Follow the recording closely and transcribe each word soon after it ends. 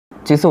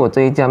其实我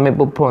这一架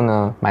MacBook Pro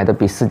呢，买的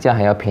比市价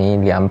还要便宜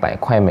200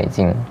块美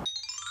金。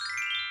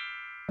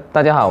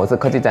大家好，我是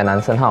科技宅男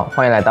SernHao，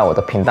欢迎来到我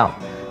的频道。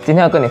今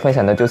天要跟你分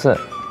享的就是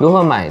如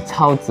何买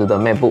超值的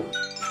MacBook。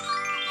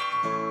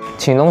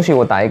请容许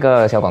我打一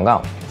个小广告。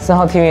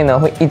SernHaoTv 呢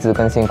会一直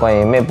更新关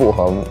于 MacBook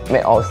和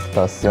macOS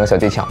的使用小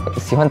技巧。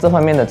喜欢这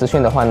方面的资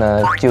讯的话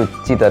呢，就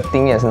记得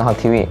订阅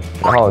SernHaoTv，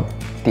然后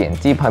点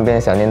击旁边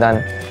的小铃铛，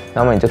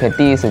那么你就可以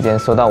第一时间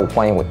收到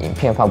关于我影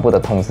片发布的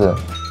通知。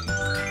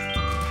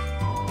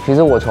其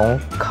实我从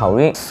考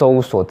虑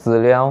搜索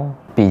资料、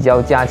比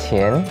较价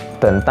钱、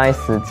等待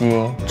时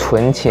机、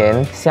存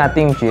钱、下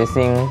定决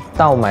心，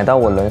到买到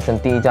我人生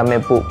第一架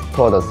MacBook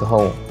Pro 的时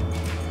候，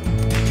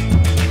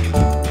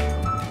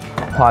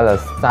花了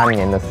3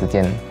年的时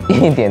间，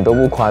一点都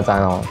不夸张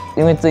哦。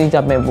因为这一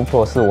架 MacBook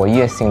Pro 是我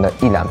月薪的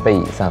1-2倍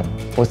以上。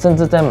我甚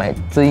至在买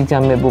这一架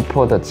MacBook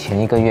Pro 的前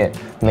1个月，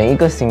每一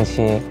个星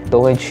期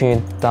都会去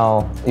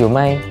到有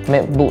卖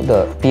MacBook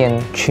的店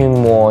去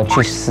摸、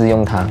去试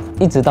用它。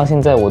一直到现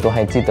在，我都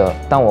还记得，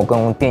当我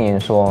跟店员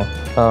说，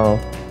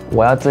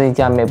我要这一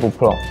架 MacBook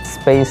Pro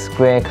Space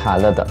Gray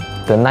Color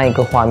的那一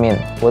个画面，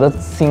我的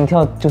心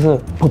跳就是噗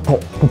噗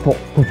噗噗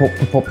噗噗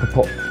噗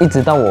噗噗。一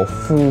直到我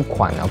付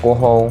款了过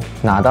后，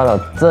拿到了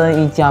这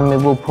一架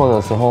MacBook Pro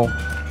的时候，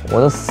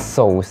我的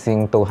手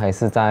心都还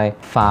是在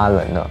发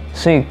冷的。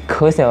所以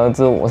可想而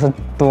知，我是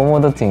多么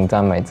的紧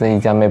张买这一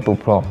架 MacBook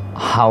Pro，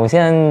 好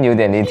像有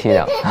点离题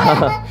了，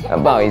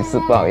不好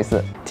意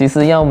思。其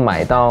实要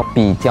买到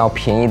比较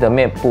便宜的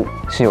MacBook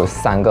是有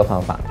3个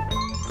方法。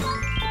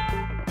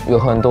有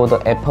很多的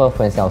Apple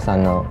分销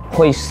商呢，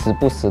会时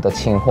不时的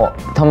清货。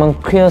他们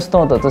Clear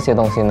Store 的这些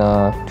东西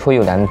呢，会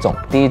有2种。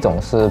第一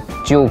种是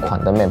旧款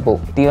的 MacBook，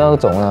 第二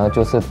种呢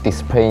就是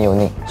Display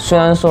Unit。虽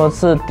然说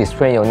是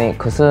Display Unit，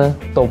 可是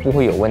都不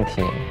会有问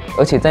题。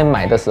而且在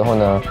买的时候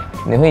呢，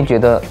你会觉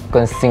得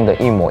跟新的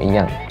一模一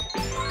样。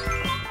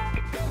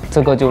这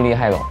个就厉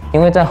害了，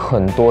因为在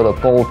很多的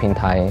购物平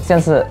台，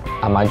像是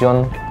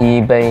Amazon、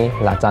eBay、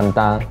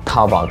Lazada、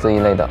淘宝这一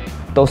类的，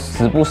都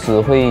时不时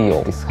会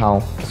有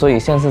discount， 所以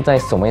像是在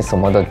什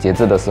么的节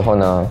日的时候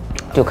呢，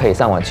就可以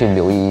上网去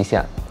留意一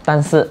下。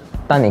但是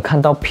当你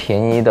看到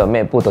便宜的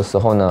MacBook 的时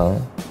候呢，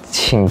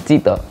请记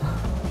得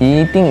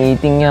一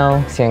定要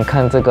先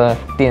看这个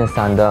电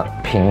商的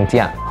评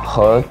价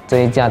和这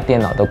一架电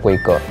脑的规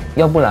格，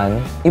要不然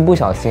一不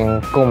小心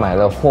购买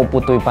了货不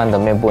对半的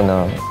MacBook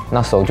呢，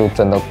那时候就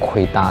真的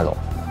亏大了，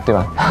对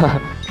吧？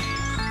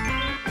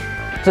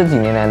这几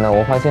年来呢，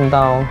我发现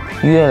到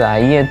越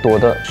来越多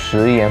的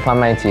10元贩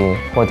卖机，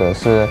或者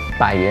是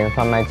100元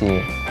贩卖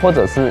机，或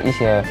者是一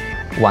些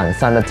网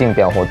上的竞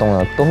标活动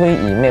呢，都会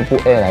以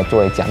MacBook Air 来作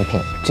为奖品。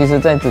其实，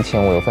在之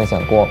前我有分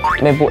享过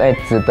MacBook Air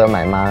值得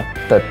买吗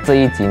的这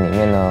一集里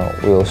面呢，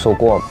我有说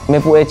过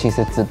MacBook Air 其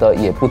实值得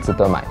也不值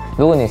得买。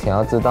如果你想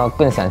要知道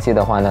更详细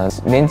的话呢，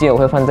链接我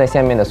会放在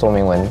下面的说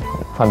明文，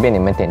方便你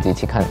们点击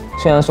去看。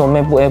虽然说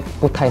MacBook Air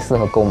不太适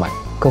合购买，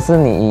可是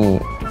你以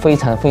非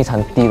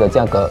常低的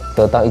价格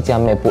得到一架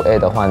MacBook Air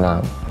的话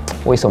呢，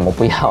为什么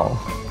不要？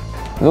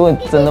如果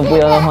真的不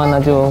要的话，那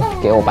就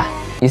给我吧。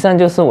以上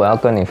就是我要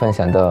跟你分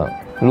享的，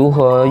如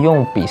何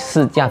用比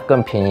市价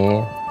更便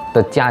宜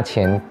的价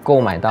钱购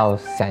买到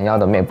想要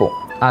的 MacBook。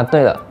啊，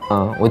对了，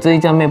我这一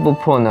架 MacBook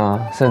Pro 呢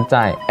是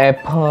在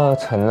Apple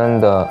承认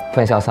的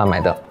分销商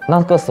买的。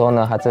那个时候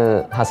呢，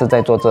他是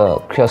在做这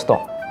Clear Store。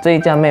这一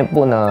架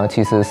MacBook 呢，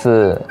其实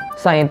是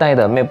上一代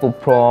的 MacBook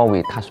Pro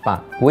with Touch Bar，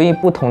 唯一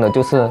不同的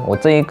就是我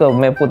这一个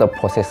MacBook 的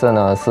processor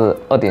呢是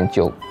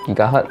 2.9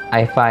 GHz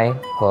i5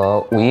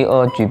 和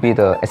512 GB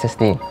的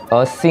SSD，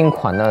 而新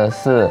款呢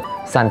是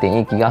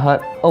 3.1 GHz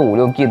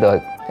 256 GB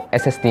的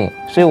SSD，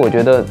 所以我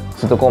觉得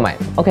值得购买。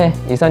OK，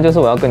 以上就是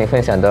我要跟你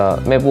分享的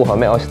MacBook 和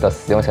macOS 的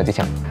使用小技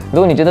巧。如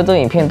果你觉得这个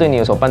影片对你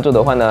有所帮助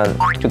的话呢，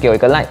就给我一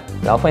个 like，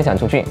 然后分享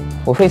出去。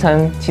我非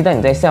常期待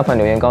你在下方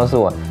留言告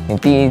诉我，你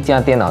第一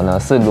架电脑呢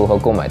是如何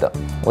购买的。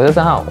我是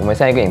SernHao，我们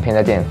下一个影片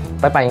再见，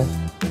拜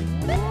拜。